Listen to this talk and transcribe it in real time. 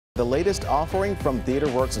The latest offering from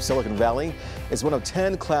TheatreWorks of Silicon Valley is one of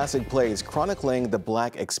 10 classic plays chronicling the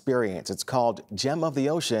Black experience. It's called Gem of the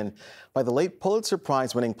Ocean by the late Pulitzer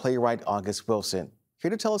Prize-winning playwright August Wilson.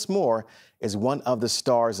 Here to tell us more is one of the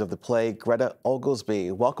stars of the play, Greta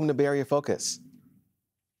Oglesby. Welcome to Bay Area Focus.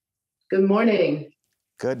 Good morning.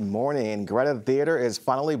 Good morning. Greta, theater is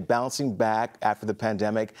finally bouncing back after the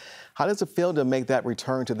pandemic. How does it feel to make that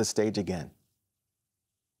return to the stage again?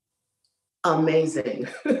 Amazing.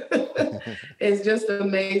 It's just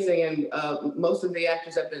amazing. And most of the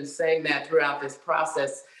actors have been saying that throughout this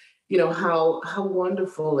process, you know, how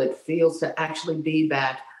wonderful it feels to actually be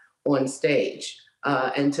back on stage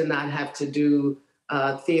and to not have to do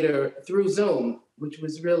theater through Zoom, which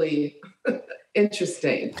was really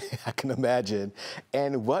interesting. I can imagine.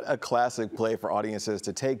 And what a classic play for audiences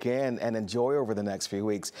to take in and enjoy over the next few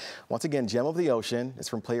weeks. Once again, Gem of the Ocean is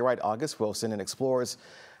from playwright August Wilson and explores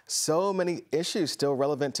so many issues still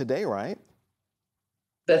relevant today, right?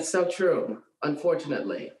 That's so true,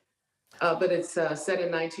 unfortunately. But it's set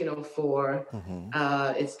in 1904.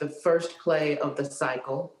 It's the first play of the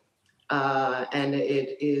cycle. And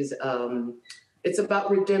it's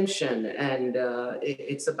about redemption. And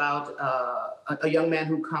it's about a young man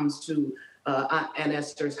who comes to Aunt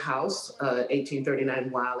Esther's house,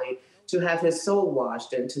 1839 Wiley, to have his soul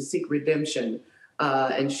washed and to seek redemption.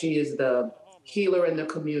 And she is the healer in the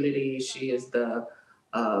community. She is the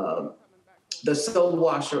soul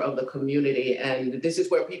washer of the community. And this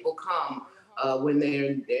is where people come when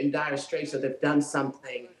they're in dire straits or they've done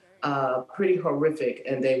something pretty horrific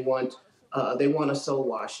and they want a soul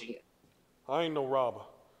washing. I ain't no robber.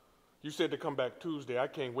 You said to come back Tuesday. I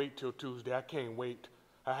can't wait till Tuesday. I can't wait.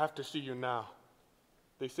 I have to see you now.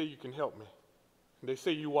 They say you can help me. They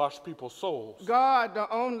say you wash people's souls. God, the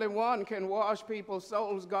only one, can wash people's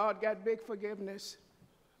souls. God got big forgiveness.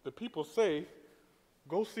 The people say,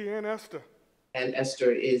 go see Aunt Esther. Aunt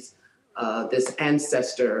Esther is this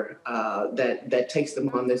ancestor that takes them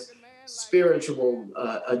on this spiritual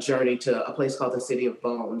journey to a place called the City of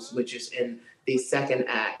Bones, which is in the second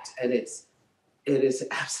act. And it is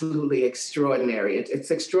absolutely extraordinary.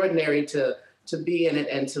 It's extraordinary to be in it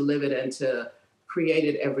and to live it and to create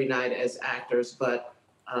it every night as actors, but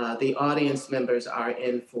the audience members are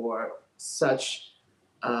in for such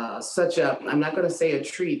a, I'm not going to say a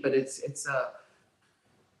treat, but it's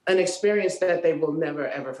an experience that they will never,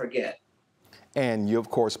 ever forget. And you, of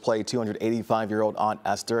course, play 285-year-old Aunt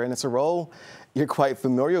Esther, and it's a role you're quite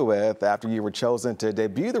familiar with after you were chosen to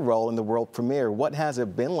debut the role in the world premiere. What has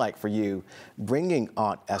it been like for you bringing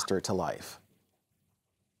Aunt Esther to life?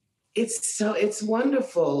 It's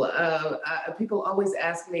wonderful. People always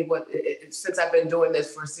ask me since I've been doing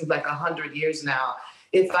this for seems like 100 years now,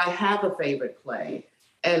 if I have a favorite play,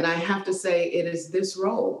 and I have to say it is this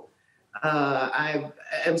role. I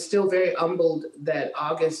am still very humbled that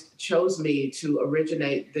August chose me to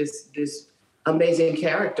originate this amazing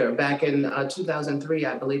character back in 2003,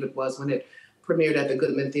 I believe it was, when it premiered at the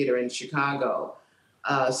Goodman Theater in Chicago.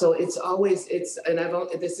 So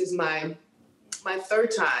this is my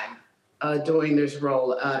third time doing this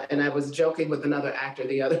role. And I was joking with another actor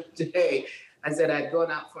the other day. I said I'd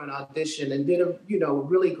gone out for an audition and did a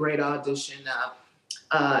really great audition.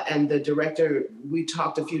 And the director, we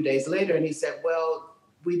talked a few days later and he said, well,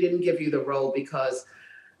 we didn't give you the role because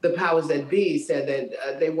the powers that be said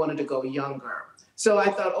that they wanted to go younger. So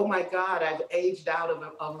I thought, oh my God, I've aged out of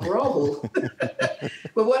a role.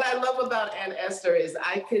 But what I love about Aunt Esther is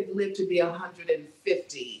I could live to be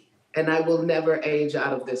 150 and I will never age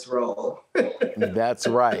out of this role. That's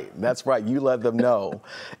right. That's right. You let them know.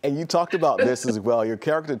 And you talked about this as well. Your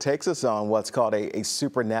character takes us on what's called a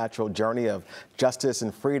supernatural journey of justice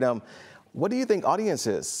and freedom. What do you think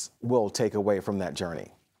audiences will take away from that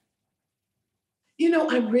journey? You know,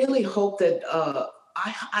 I really hope that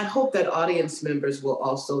I hope that audience members will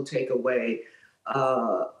also take away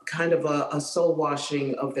kind of a soul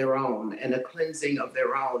washing of their own and a cleansing of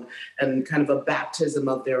their own and kind of a baptism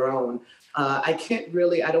of their own. I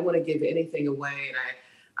don't want to give anything away,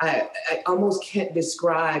 and I almost can't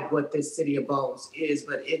describe what this City of Bones is,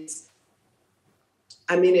 but it's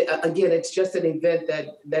just an event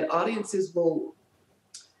that audiences will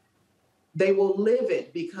live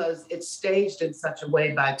it because it's staged in such a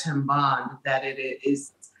way by Tim Bond that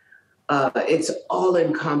it's all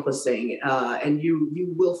encompassing, and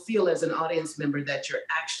you will feel as an audience member that you're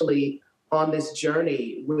actually on this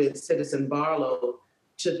journey with Citizen Barlow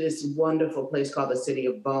to this wonderful place called the City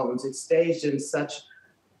of Bones. It's staged in such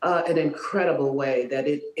an incredible way that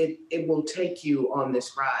it will take you on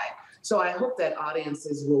this ride. So I hope that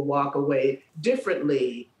audiences will walk away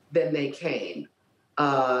differently than they came,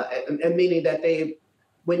 and meaning that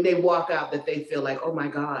when they walk out, that they feel like, oh my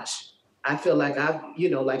gosh, I feel like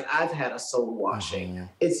I've had a soul washing.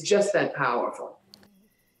 It's just that powerful.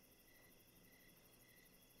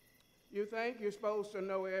 You think you're supposed to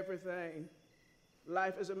know everything.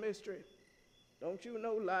 Life is a mystery. Don't you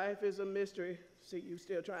know life is a mystery? See, you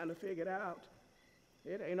still trying to figure it out.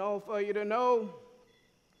 It ain't all for you to know.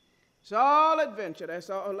 It's all adventure. That's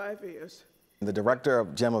all life is. The director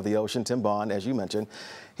of Gem of the Ocean, Tim Bond, as you mentioned,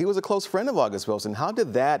 he was a close friend of August Wilson. How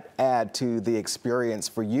did that add to the experience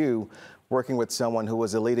for you working with someone who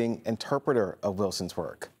was a leading interpreter of Wilson's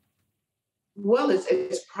work? Well,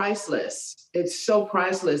 it's priceless. It's so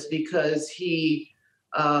priceless because he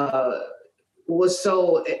was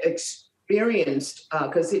so experienced,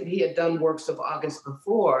 because he had done works of August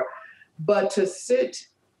before. But to sit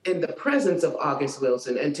in the presence of August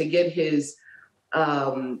Wilson and to get his,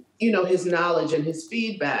 his knowledge and his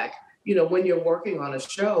feedback, when you're working on a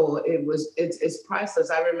show, it's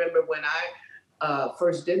priceless. I remember when I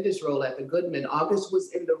first did this role at the Goodman, August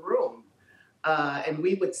was in the room. And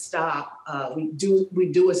we would stop, we'd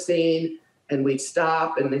do a scene and we'd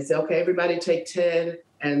stop and they'd say, okay, everybody take 10.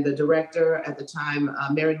 And the director at the time,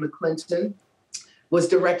 Marion McClinton, was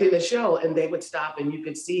directing the show, and they would stop and you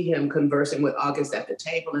could see him conversing with August at the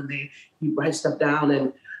table, and he write stuff down,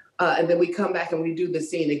 and then we come back and we do the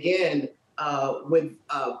scene again with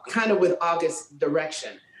August's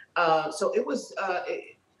direction. So it was,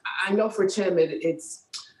 I know for Tim, it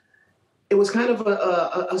was kind of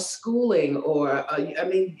a schooling, or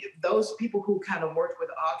those people who kind of worked with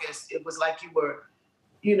August, it was like you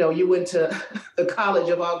went to the College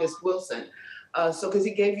of August Wilson. Because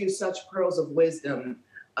he gave you such pearls of wisdom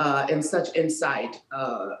and such insight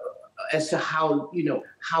as to how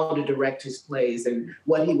to direct his plays and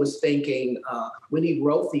what he was thinking when he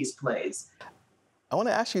wrote these plays. I want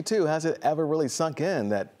to ask you too, has it ever really sunk in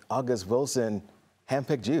that August Wilson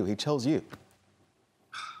handpicked you? He chose you.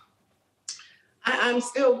 I'm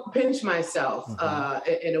still pinch myself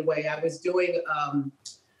in a way. I was doing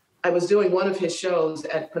one of his shows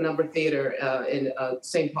at Penumbra Theater in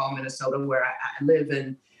St. Paul, Minnesota, where I live,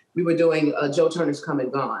 and we were doing Joe Turner's Come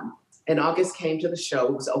and Gone. And August came to the show.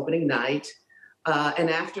 It was opening night. And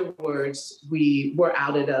afterwards, we were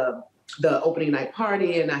out at the opening night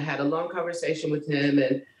party, and I had a long conversation with him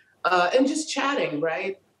and just chatting,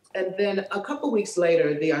 right? And then a couple weeks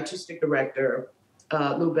later, the artistic director,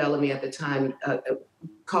 Lou Bellamy at the time,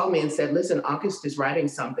 called me and said, listen, August is writing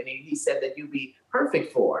something. He said that you'd be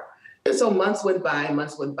perfect for. And so months went by, and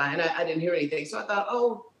I didn't hear anything. So I thought,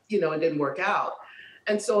 it didn't work out.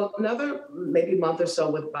 And so another maybe month or so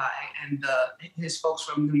went by, and his folks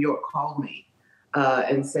from New York called me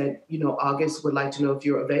and said, August would like to know if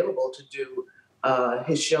you're available to do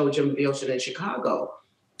his show, Gem of the Ocean, in Chicago.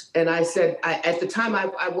 And I said, at the time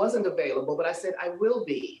I wasn't available, but I said, I will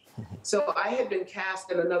be. So I had been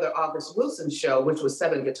cast in another August Wilson show, which was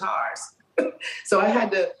 7 guitars. So I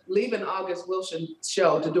had to leave an August Wilson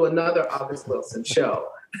show to do another August Wilson show.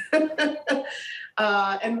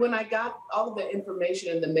 And when I got all of the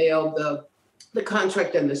information in the mail, the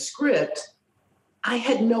contract and the script, I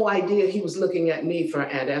had no idea he was looking at me for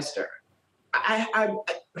Aunt Ester. I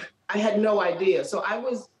had no idea. So I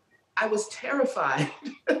was terrified.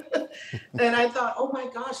 And I thought, oh my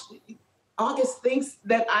gosh, August thinks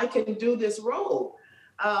that I can do this role.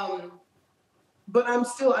 But I'm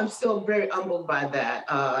still very humbled by that.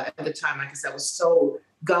 At the time, like I said, I was so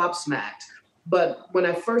gobsmacked. But when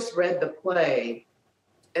I first read the play,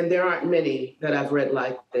 and there aren't many that I've read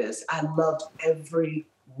like this, I loved every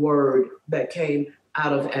word that came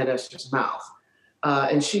out of Aunt Esther's mouth.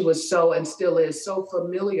 And she was so, and still is, so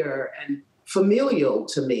familiar and familial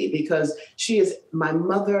to me, because she is my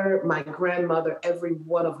mother, my grandmother, every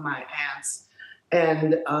one of my aunts.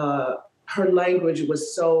 And her language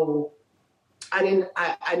was so, I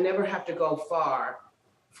never have to go far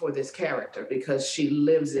for this character, because she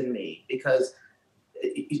lives in me, because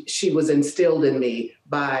she was instilled in me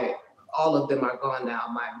by, all of them are gone now,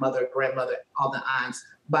 my mother, grandmother, all the aunts,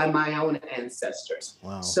 by my own ancestors.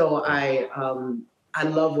 Wow. So I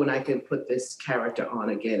love when I can put this character on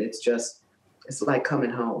again. It's like coming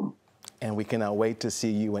home. And we cannot wait to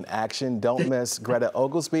see you in action. Don't miss Greta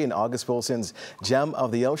Oglesby and August Wilson's Gem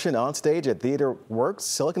of the Ocean on stage at TheatreWorks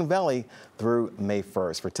Silicon Valley through May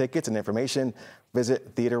 1st. For tickets and information,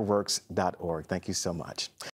 visit TheatreWorks.org. Thank you so much.